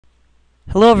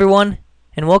Hello everyone,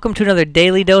 and welcome to another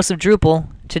Daily Dose of Drupal.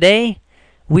 Today,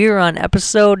 we are on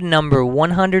episode number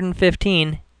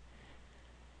 115.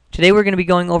 Today we're going to be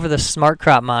going over the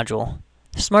SmartCrop module.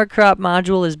 The SmartCrop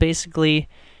module is basically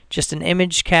just an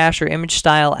image cache or image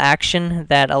style action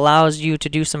that allows you to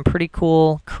do some pretty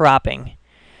cool cropping.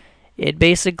 It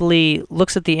basically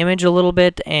looks at the image a little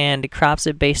bit and crops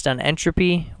it based on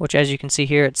entropy, which as you can see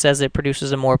here, it says it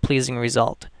produces a more pleasing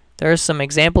result. There are some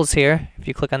examples here, if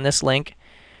you click on this link,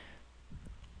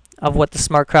 of what the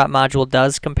SmartCrop module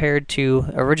does compared to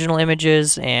original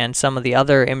images and some of the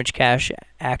other image cache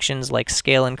actions like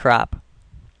Scale and Crop.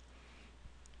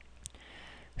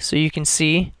 So you can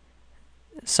see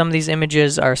some of these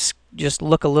images just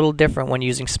look a little different when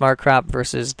using SmartCrop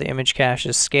versus the image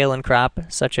caches Scale and Crop,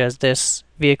 such as this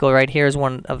vehicle right here is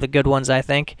one of the good ones, I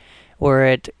think, where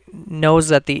it knows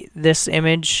that this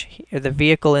image, or the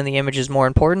vehicle in the image, is more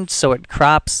important, so it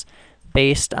crops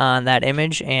based on that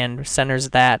image and centers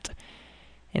that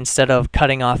instead of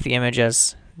cutting off the image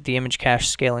as the image cache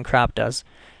Scale and Crop does.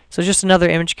 So just another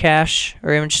image cache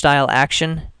or image style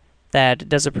action that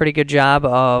does a pretty good job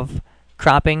of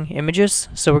cropping images.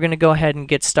 So we're going to go ahead and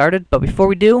get started, but before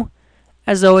we do,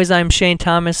 as always, I'm Shane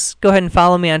Thomas. Go ahead and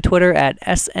follow me on Twitter at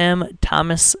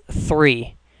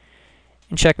smthomas3.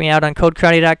 And check me out on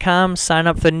CodeKarate.com. Sign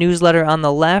up for the newsletter on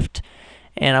the left.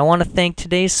 And I want to thank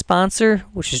today's sponsor,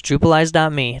 which is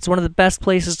Drupalize.me. It's one of the best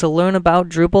places to learn about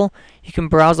Drupal. You can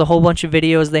browse a whole bunch of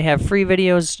videos. They have free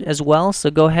videos as well, so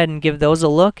go ahead and give those a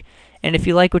look. And if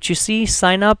you like what you see,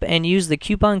 sign up and use the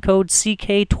coupon code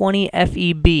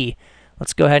CK20FEB.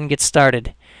 Let's go ahead and get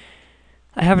started.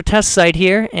 I have a test site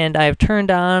here, and I've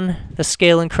turned on the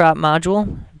Scale and Crop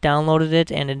module, downloaded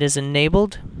it, and it is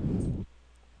enabled.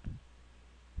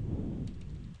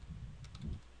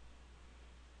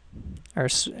 Or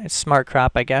SmartCrop,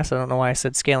 I guess. I don't know why I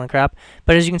said Scale and Crop.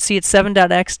 But as you can see, it's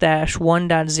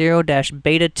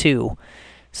 7.x-1.0-beta 2.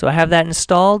 So I have that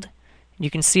installed. You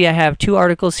can see I have two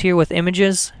articles here with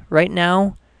images. Right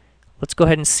now, let's go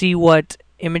ahead and see what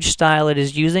image style it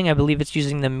is using. I believe it's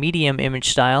using the medium image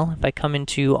style. If I come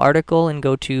into Article and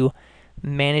go to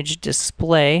Manage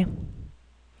Display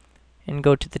and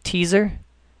go to the teaser,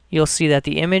 you'll see that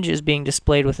the image is being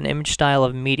displayed with an image style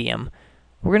of medium.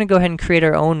 We're going to go ahead and create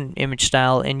our own image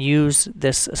style and use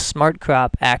this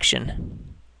SmartCrop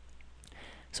action.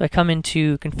 So I come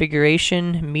into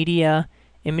Configuration, Media,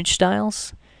 Image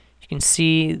Styles. You can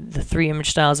see the three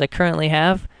image styles I currently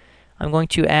have. I'm going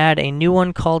to add a new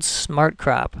one called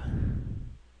SmartCrop.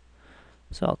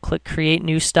 So I'll click Create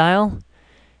New Style,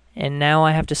 and now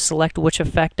I have to select which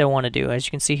effect I want to do. As you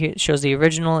can see here, it shows the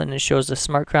original and it shows the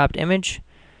SmartCropped image.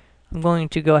 I'm going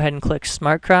to go ahead and click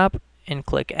SmartCrop and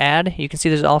click Add. You can see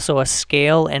there's also a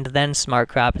Scale and then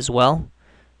SmartCrop as well.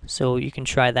 So you can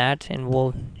try that, and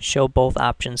we'll show both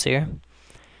options here.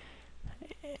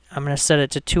 I'm going to set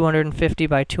it to 250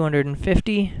 by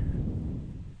 250.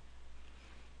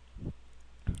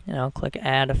 And I'll click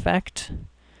Add Effect.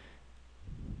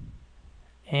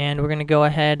 And we're going to go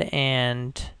ahead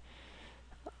and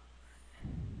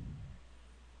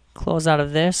close out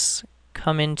of this,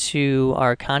 come into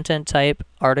our content type,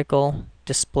 article,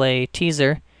 display,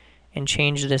 teaser, and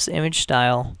change this image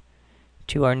style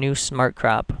to our new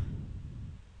SmartCrop.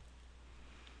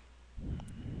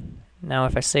 Now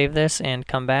if I save this and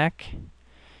come back,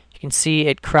 you can see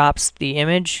it crops the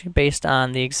image based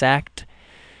on the exact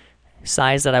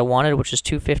size that I wanted, which is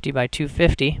 250 by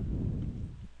 250.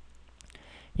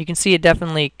 You can see it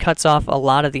definitely cuts off a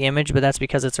lot of the image, but that's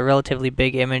because it's a relatively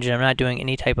big image and I'm not doing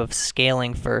any type of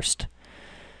scaling first.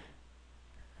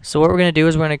 So what we're going to do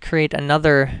is we're going to create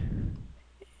another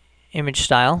image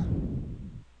style.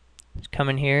 Just come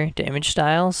in here to Image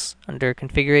Styles, under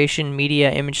Configuration,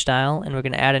 Media, Image Style, and we're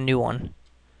going to add a new one.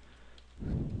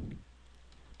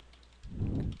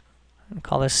 I'll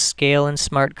call this Scale and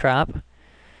SmartCrop.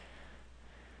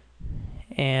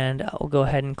 And I'll go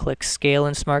ahead and click Scale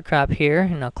and SmartCrop here,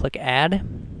 and I'll click Add.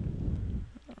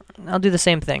 I'll do the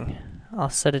same thing. I'll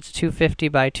set it to 250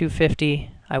 by 250.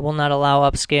 I will not allow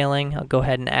upscaling. I'll go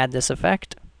ahead and add this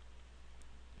effect.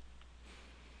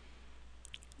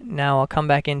 Now I'll come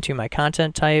back into my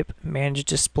content type, Manage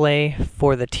Display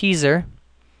for the teaser,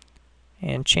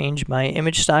 and change my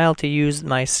image style to use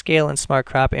my Scale and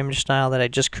SmartCrop image style that I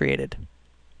just created.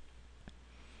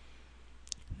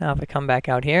 Now if I come back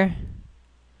out here,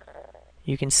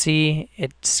 you can see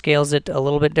it scales it a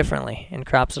little bit differently and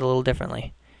crops it a little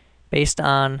differently based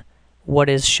on what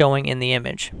is showing in the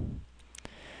image.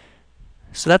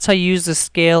 So that's how you use the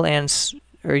scale and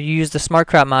use the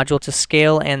SmartCrop module to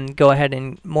scale and go ahead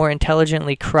and more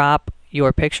intelligently crop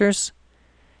your pictures.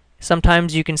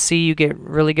 Sometimes you can see you get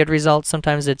really good results,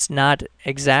 sometimes it's not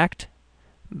exact,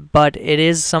 but it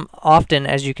is often,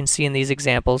 as you can see in these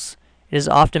examples, it is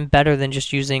often better than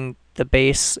just using the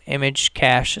base image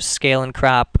cache scale and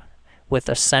crop with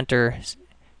a center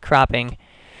cropping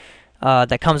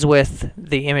that comes with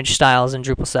the image styles in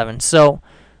Drupal 7. So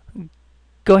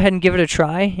go ahead and give it a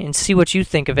try and see what you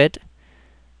think of it.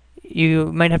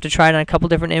 You might have to try it on a couple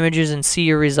different images and see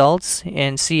your results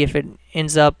and see if it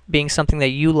ends up being something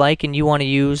that you like and you want to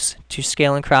use to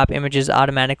scale and crop images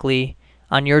automatically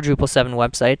on your Drupal 7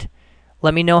 website.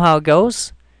 Let me know how it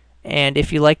goes and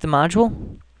if you like the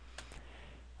module.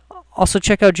 Also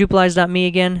check out Drupalize.me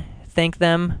again. Thank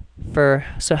them for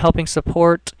helping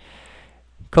support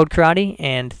Code Karate,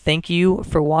 and thank you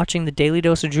for watching the Daily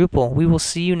Dose of Drupal. We will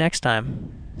see you next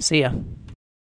time. See ya.